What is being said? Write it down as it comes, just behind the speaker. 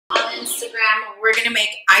Instagram. We're going to make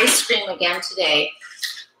ice cream again today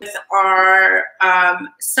with our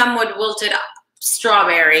somewhat wilted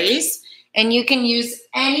strawberries. And you can use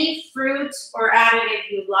any fruit or additive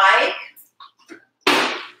you like.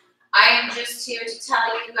 I am just here to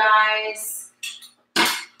tell you guys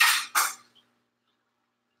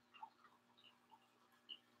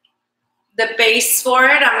the base for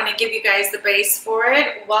it. I'm going to give you guys the base for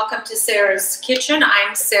it. Welcome to Sarah's Kitchen.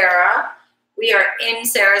 I'm Sarah. We are in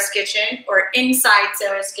Sarah's Kitchen, or inside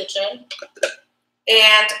Sarah's Kitchen.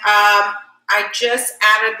 And I just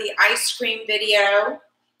added the ice cream video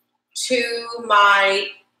to my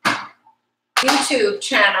YouTube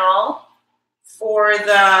channel for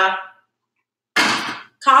the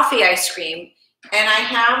coffee ice cream. And I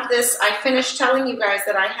have this, I finished telling you guys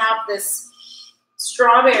that I have this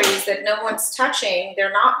strawberries that no one's touching.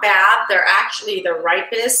 They're not bad. They're actually the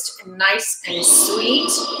ripest and nice and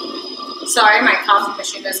sweet. Sorry, my coffee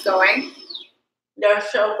machine is going. They're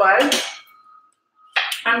so good.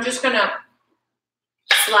 I'm just going to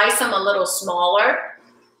slice them a little smaller.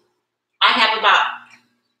 I have about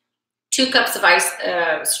 2 cups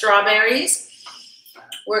of strawberries.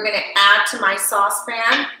 We're going to add to my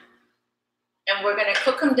saucepan, and we're going to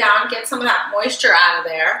cook them down, get some of that moisture out of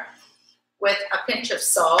there with a pinch of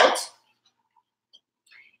salt.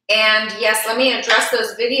 And yes, let me address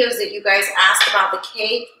those videos that you guys asked about the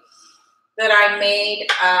cake that I made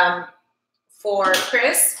for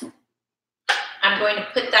Chris. I'm going to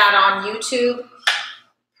put that on YouTube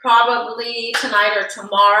probably tonight or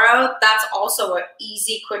tomorrow. That's also an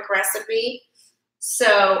easy, quick recipe.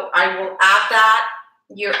 So I will add that.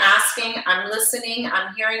 You're asking, I'm listening,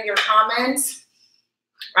 I'm hearing your comments.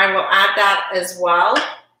 I will add that as well.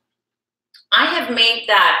 I have made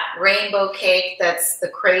that rainbow cake that's the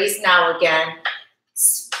craze now again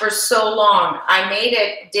for so long. I made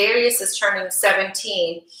it, Darius is turning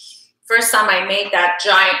 17. First time I made that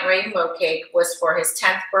giant rainbow cake was for his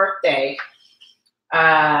 10th birthday. Then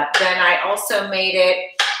I also made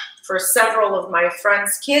it for several of my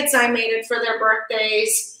friends' kids. I made it for their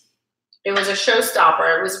birthdays. It was a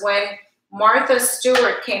showstopper. It was when Martha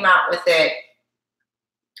Stewart came out with it,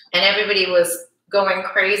 and everybody was going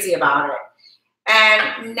crazy about it.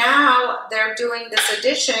 And now they're doing this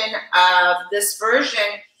edition of this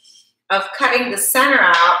version of cutting the center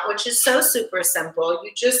out, which is so super simple.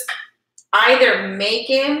 You just either bake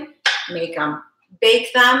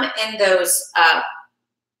them in those,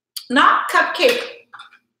 not cupcake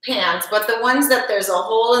pans, but the ones that there's a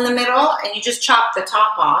hole in the middle and you just chop the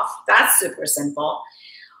top off. That's super simple.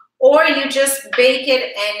 Or you just bake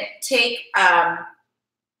it and take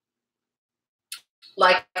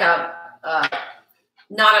like a,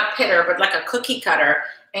 not a pitter, but like a cookie cutter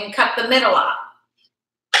and cut the middle out.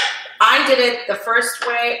 I did it the first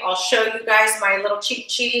way. I'll show you guys my little cheat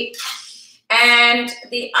sheet. And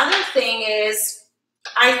the other thing is,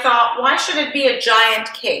 I thought, why should it be a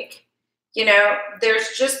giant cake? You know, there's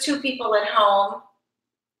just 2 people at home.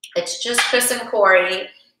 It's just Chris and Corey.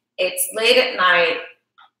 It's late at night.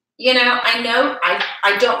 You know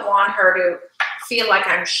I don't want her to feel like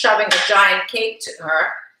I'm shoving a giant cake to her.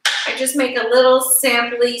 I just make a little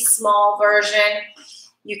sampley, small version.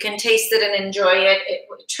 You can taste it and enjoy it. It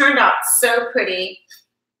turned out so pretty.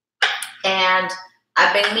 And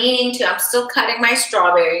I've been meaning to, I'm still cutting my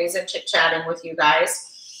strawberries and chit-chatting with you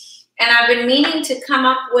guys. And I've been meaning to come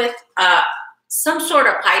up with some sort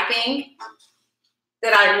of piping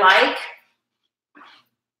that I like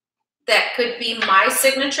that could be my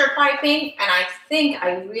signature piping. And I think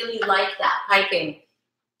I really like that piping.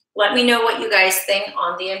 Let me know what you guys think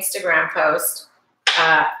on the Instagram post.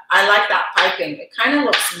 I like that piping. It kind of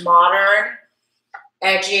looks modern,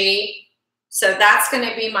 edgy. So that's going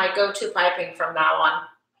to be my go-to piping from now on.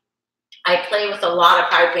 I play with a lot of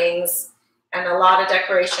pipings and a lot of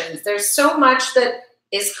decorations. There's so much that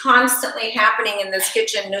is constantly happening in this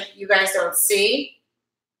kitchen you guys don't see.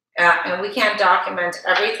 And we can't document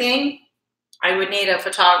everything. I would need a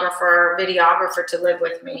photographer, videographer to live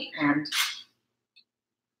with me, and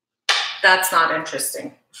that's not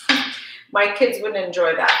interesting. My kids wouldn't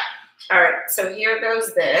enjoy that. All right, so here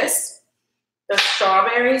goes this. The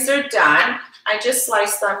strawberries are done. I just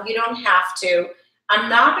sliced them. You don't have to. I'm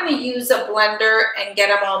not going to use a blender and get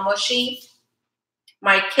them all mushy.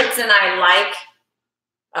 My kids and I like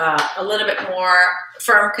a little bit more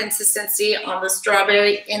firm consistency on the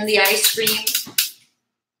strawberry in the ice cream.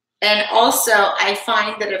 And also, I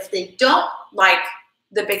find that if they don't like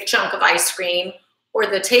the big chunk of ice cream or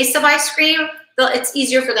the taste of ice cream, it's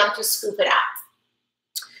easier for them to scoop it out.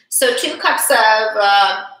 So 2 cups of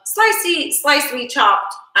slicely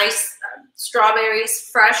chopped strawberries,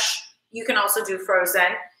 fresh. You can also do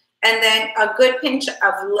frozen. And then a good pinch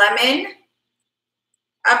of lemon,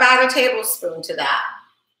 about a tablespoon to that.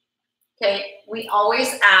 Okay, we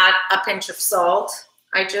always add a pinch of salt.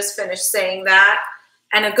 I just finished saying that.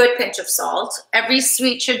 And a good pinch of salt. Every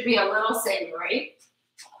sweet should be a little savory.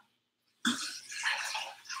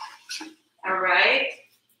 All right.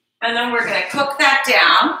 And then we're going to cook that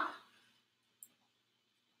down.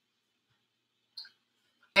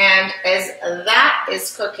 And as that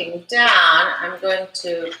is cooking down, I'm going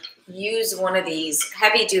to use one of these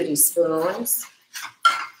heavy-duty spoons.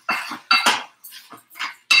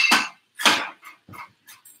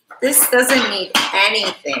 This doesn't need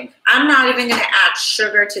anything. I'm not even going to add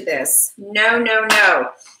sugar to this. No, no,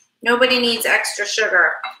 no. Nobody needs extra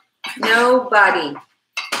sugar. Nobody.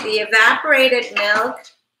 The evaporated milk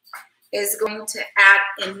is going to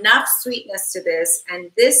add enough sweetness to this,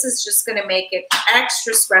 and this is just going to make it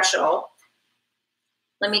extra special.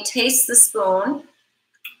 Let me taste the spoon.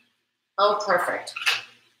 Oh, perfect.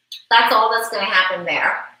 That's all that's going to happen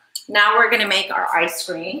there. Now we're going to make our ice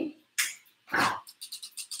cream.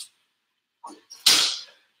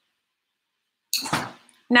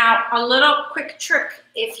 Now, a little quick trick.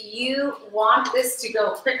 If you want this to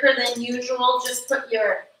go quicker than usual, just put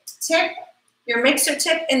your mixer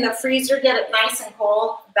tip in the freezer, get it nice and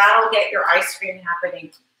cold. That'll get your ice cream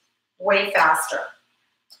happening way faster.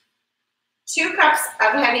 2 cups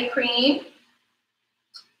of heavy cream.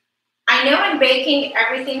 I know in baking,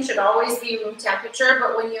 everything should always be room temperature,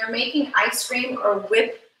 but when you're making ice cream or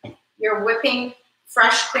you're whipping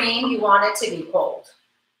fresh cream, you want it to be cold.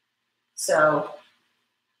 So,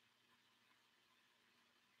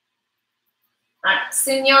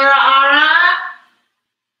 Senora Ara,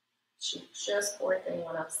 she just poured the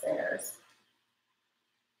one upstairs.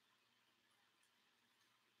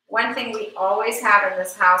 One thing we always have in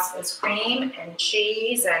this house is cream and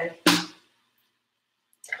cheese, and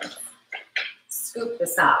scoop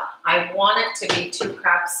this up. I want it to be 2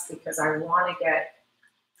 cups because I want to get.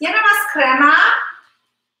 ¿Tiene más crema?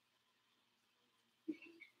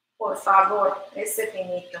 Por favor, ese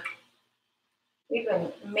finito. We've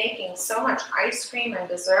been making so much ice cream and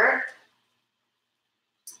dessert.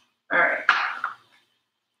 All right.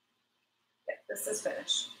 Okay, this is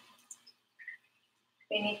finished.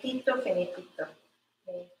 Finitito, finitito.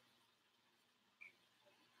 Okay.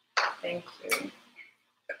 Thank you.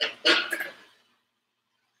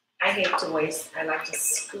 I hate to waste. I like to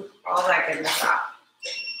scoop all that goodness out.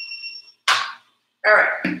 All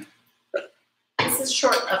right. This is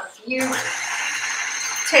short a few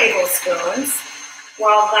tablespoons.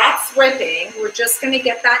 While that's whipping, we're just going to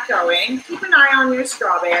get that going. Keep an eye on your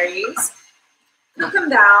strawberries. Cook them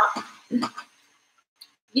down.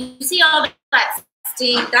 You see all that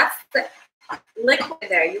steam? That's the liquid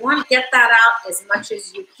there. You want to get that out as much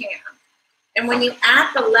as you can. And when you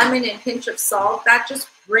add the lemon and pinch of salt, that just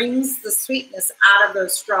brings the sweetness out of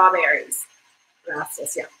those strawberries.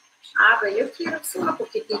 Gracias, yeah. Pero yo quiero solo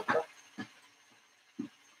poquitito.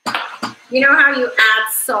 You know how you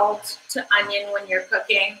add salt to onion when you're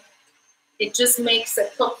cooking? It just makes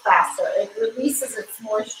it cook faster. It releases its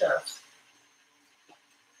moisture.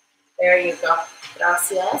 There you go.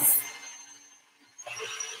 Gracias.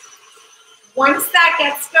 Once that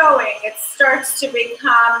gets going, it starts to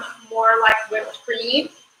become more like whipped cream.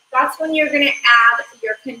 That's when you're going to add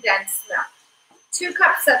your condensed milk. 2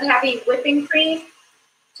 cups of heavy whipping cream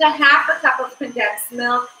to half a cup of condensed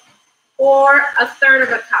milk, or 1/3 of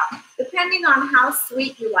a cup, depending on how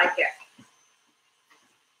sweet you like it.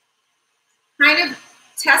 Kind of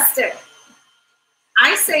test it.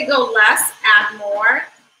 I say go less, add more.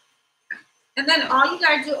 And then all you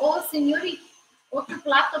gotta do, oh, señorita, otro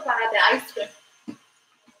plato para the ice cream,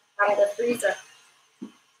 out of the freezer.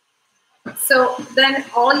 So then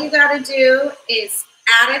all you gotta do is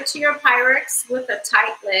add it to your Pyrex with a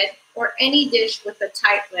tight lid, or any dish with a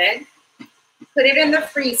tight lid. Put it in the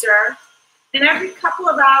freezer. And every couple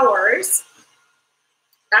of hours,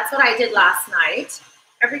 that's what I did last night.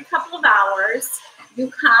 Every couple of hours,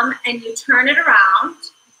 you come and you turn it around.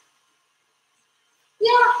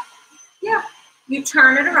 Yeah. You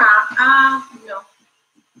turn it around. No.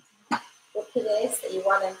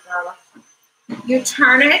 You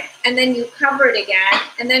turn it and then you cover it again.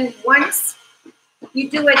 And then once you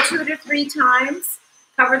do it 2 to 3 times,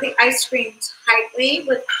 cover the ice cream tightly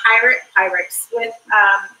with Pyrex, with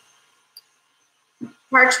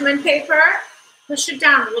parchment paper, push it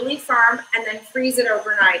down really firm, and then freeze it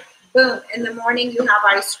overnight. Boom, in the morning you have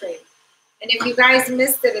ice cream. And if you guys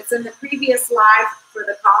missed it, it's in the previous live for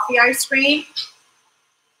the coffee ice cream,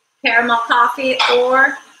 caramel coffee,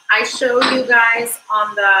 or I show you guys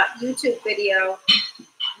on the YouTube video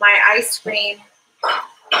my ice cream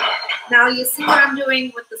Now you see what I'm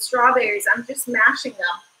doing with the strawberries. I'm just mashing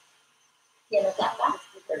them.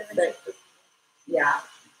 Yeah.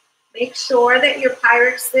 Make sure that your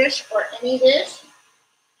Pyrex dish or any dish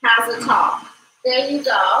has a top. There you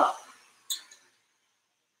go.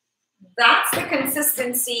 That's the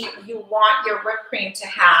consistency you want your whipped cream to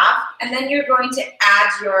have. And then you're going to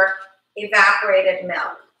add your evaporated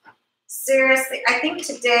milk. Seriously, I think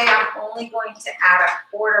today I'm only going to add a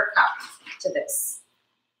 1/4 cup to this.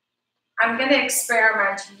 I'm going to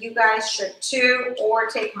experiment. You guys should too, or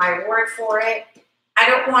take my word for it. I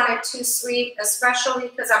don't want it too sweet, especially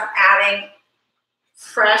because I'm adding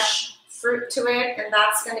fresh fruit to it, and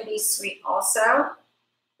that's going to be sweet also.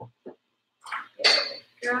 There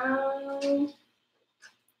we go.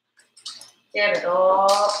 Get it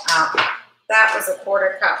all out. That was a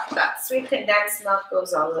 1/4 cup. That sweet condensed milk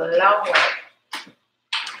goes a long way.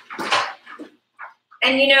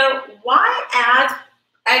 And you know, why add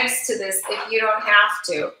eggs to this if you don't have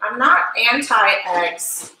to? I'm not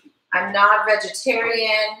anti-eggs. I'm not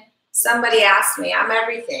vegetarian. Somebody asked me, I'm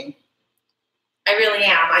everything. I really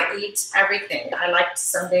am. I eat everything. I like to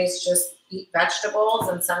some days just eat vegetables,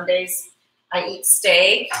 and some days I eat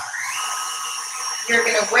steak. You're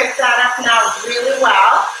going to whip that up now really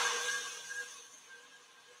well.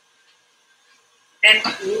 And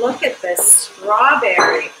look at this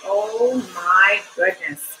strawberry. Oh my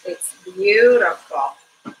goodness. It's beautiful.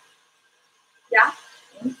 Yeah,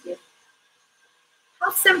 thank you.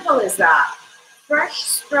 How simple is that? Fresh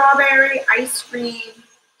strawberry ice cream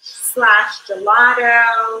 /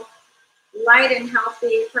 gelato. Light and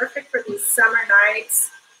healthy. Perfect for these summer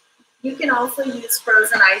nights. You can also use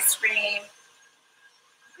frozen ice cream.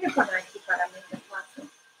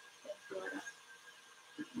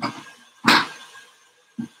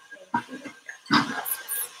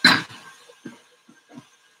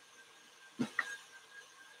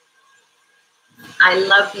 I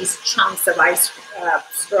love these chunks of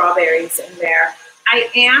strawberries in there.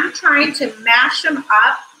 I am trying to mash them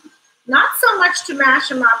up. Not so much to mash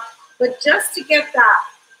them up, but just to get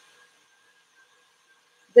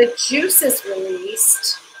the juices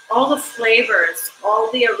released, all the flavors,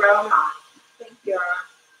 all the aroma. Thank you.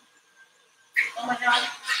 Oh my God.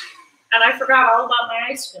 And I forgot all about my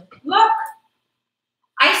ice cream. Look,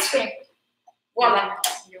 ice cream. Voila.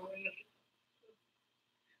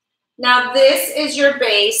 Now this is your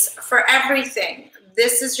base for everything.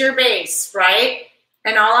 This is your base, right?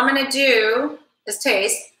 And all I'm going to do is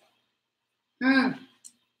taste.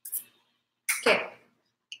 Okay.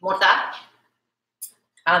 Mortal.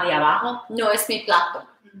 A de abajo no es mi plato.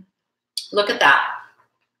 Look at that.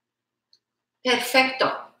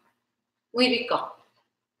 Perfecto. Muy rico.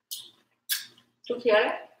 ¿Tú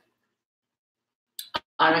quieres?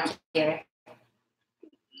 Ahora quiere.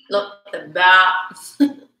 Look at that.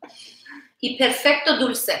 Y perfecto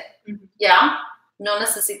dulce. Yeah? No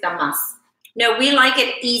necesita más. No, we like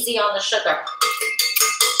it easy on the sugar.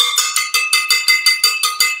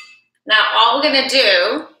 Now, all we're going to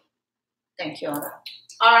do, thank you, Aura.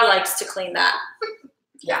 Aura likes to clean that.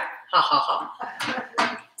 Yeah, ha, ha,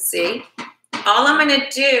 ha. See? All I'm going to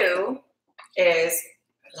do is,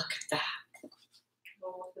 look at that.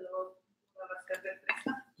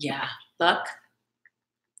 Yeah, look.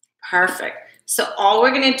 Perfect. So all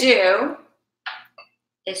we're going to do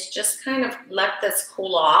is just kind of let this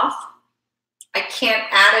cool off. I can't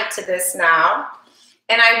add it to this now.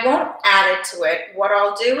 And I won't add it to it. What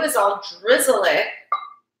I'll do is I'll drizzle it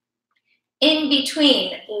in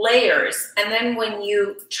between layers. And then when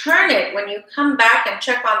you turn it, when you come back and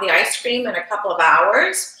check on the ice cream in a couple of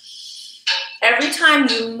hours, every time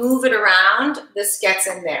you move it around, this gets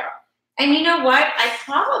in there. And you know what? I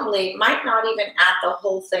probably might not even add the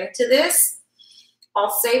whole thing to this.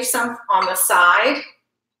 I'll save some on the side.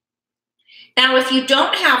 Now, if you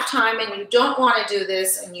don't have time and you don't want to do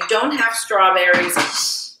this and you don't have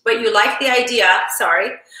strawberries, but you like the idea,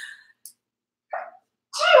 sorry.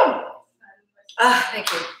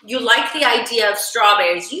 Thank you. You like the idea of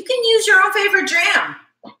strawberries, you can use your own favorite jam.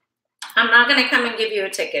 I'm not going to come and give you a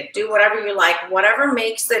ticket. Do whatever you like, whatever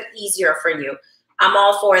makes it easier for you. I'm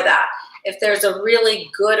all for that. If there's a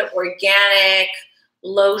really good organic,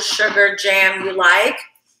 low sugar jam you like,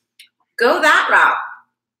 go that route.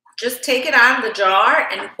 Just take it out of the jar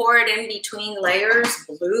and pour it in between layers.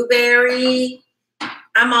 Blueberry.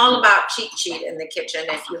 I'm all about cheat sheet in the kitchen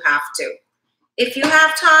if you have to. If you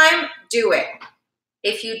have time, do it.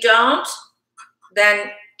 If you don't,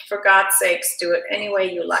 then for God's sakes, do it any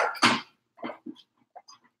way you like.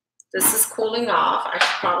 This is cooling off. I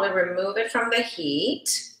should probably remove it from the heat.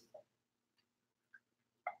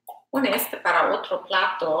 Pon este para otro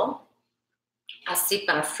plato. así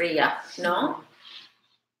para fría, no?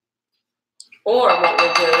 Or what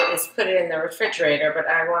we'll do is put it in the refrigerator, but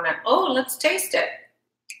I want to, oh, let's taste it.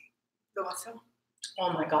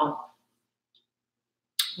 Oh my God.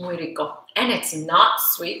 Muy rico. And it's not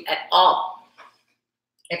sweet at all.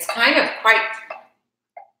 It's kind of quite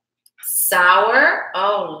sour.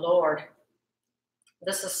 Oh, Lord.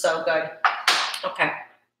 This is so good. Okay.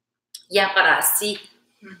 Ya para así.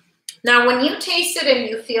 Now, when you taste it and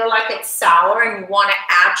you feel like it's sour and you want to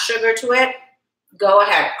add sugar to it, go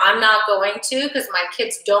ahead. I'm not going to because my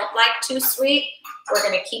kids don't like too sweet. We're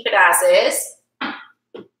going to keep it as is.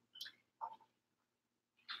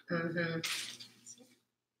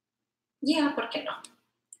 Yeah, ¿por qué no?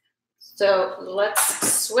 So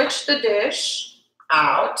let's switch the dish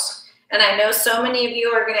out. And I know so many of you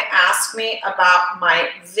are going to ask me about my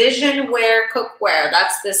Visionware cookware.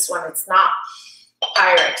 That's this one. It's not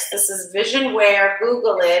Pyrex. This is Visionware.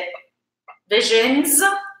 Google it. Visions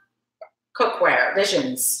cookware.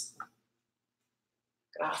 Visions.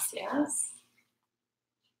 Gracias.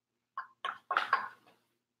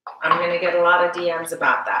 I'm going to get a lot of DMs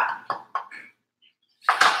about that.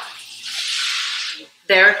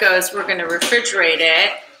 There it goes. We're going to refrigerate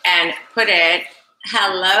it and put it.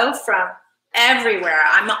 Hello from everywhere.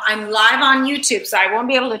 I'm live on YouTube, so I won't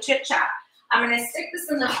be able to chit chat. I'm going to stick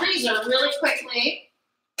this in the freezer really quickly.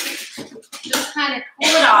 Just kind of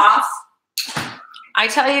cool it off. I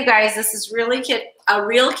tell you guys, this is really a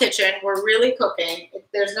real kitchen. We're really cooking.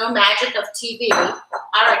 There's no magic of TV.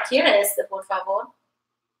 Ahora, ¿quiere este, por favor?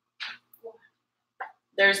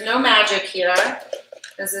 There's no magic here.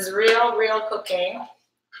 This is real cooking.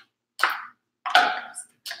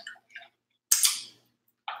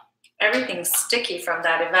 Everything's sticky from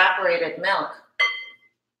that evaporated milk.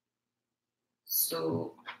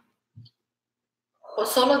 So, o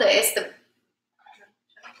solo de este.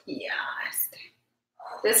 Yeah, este.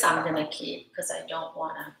 This I'm gonna keep because I don't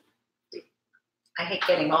wanna. I hate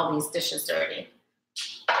getting all these dishes dirty.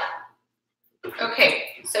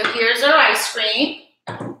 Okay, so here's our ice cream.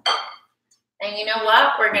 And you know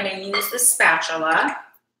what? We're gonna use the spatula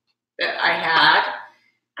that I had.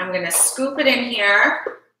 I'm gonna scoop it in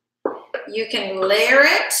here. You can layer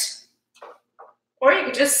it, or you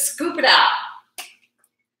can just scoop it out.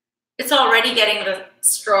 It's already getting the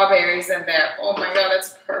strawberries in there. Oh my God,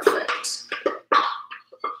 it's perfect.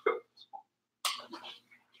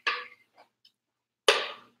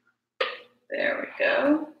 There we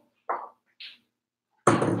go.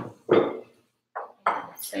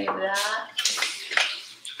 Save that.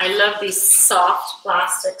 I love these soft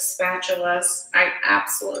plastic spatulas. I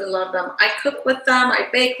absolutely love them. I cook with them. I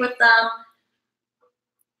bake with them.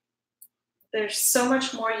 They're so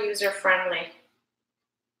much more user-friendly.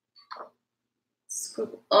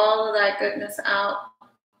 Scoop all of that goodness out.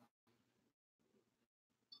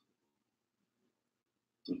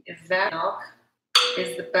 That milk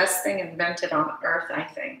is the best thing invented on earth, I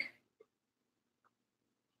think.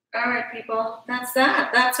 All right, people, that's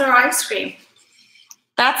that. That's our ice cream.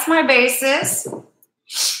 That's my basis.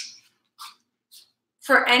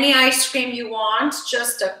 For any ice cream you want,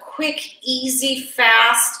 just a quick, easy,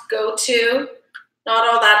 fast go-to.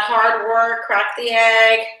 Not all that hard work. Crack the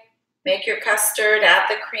egg, make your custard, add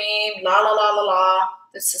the cream, la, la, la, la, la.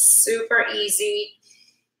 This is super easy.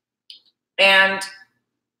 And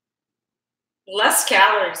less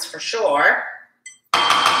calories for sure.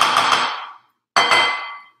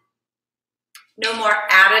 No more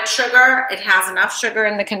added sugar. It has enough sugar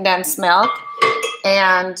in the condensed milk.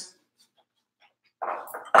 And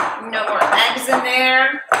no more eggs in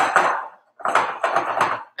there.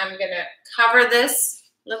 I'm going to cover this.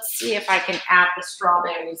 Let's see if I can add the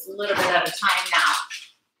strawberries a little bit at a time now.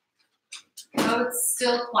 Oh, it's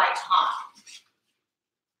still quite hot.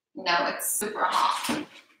 No, it's super hot.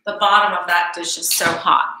 The bottom of that dish is so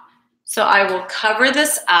hot. So I will cover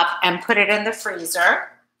this up and put it in the freezer.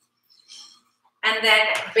 And then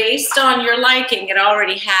based on your liking, it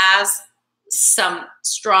already has some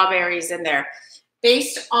strawberries in there.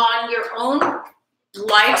 Based on your own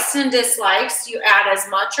likes and dislikes, you add as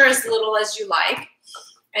much or as little as you like.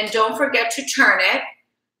 And don't forget to turn it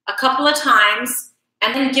a couple of times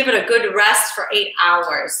and then give it a good rest for 8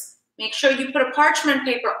 hours. Make sure you put a parchment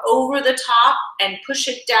paper over the top and push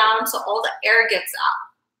it down so all the air gets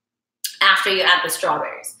out after you add the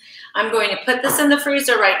strawberries. I'm going to put this in the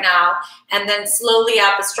freezer right now and then slowly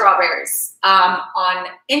add the strawberries. On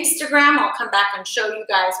Instagram, I'll come back and show you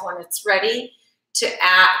guys when it's ready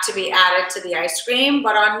to be added to the ice cream.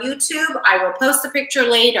 But on YouTube, I will post a picture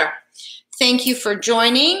later. Thank you for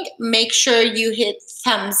joining. Make sure you hit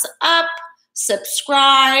thumbs up,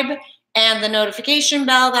 subscribe, and the notification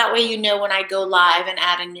bell. That way you know when I go live and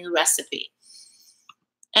add a new recipe.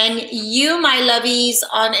 And you, my lovies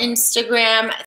on Instagram,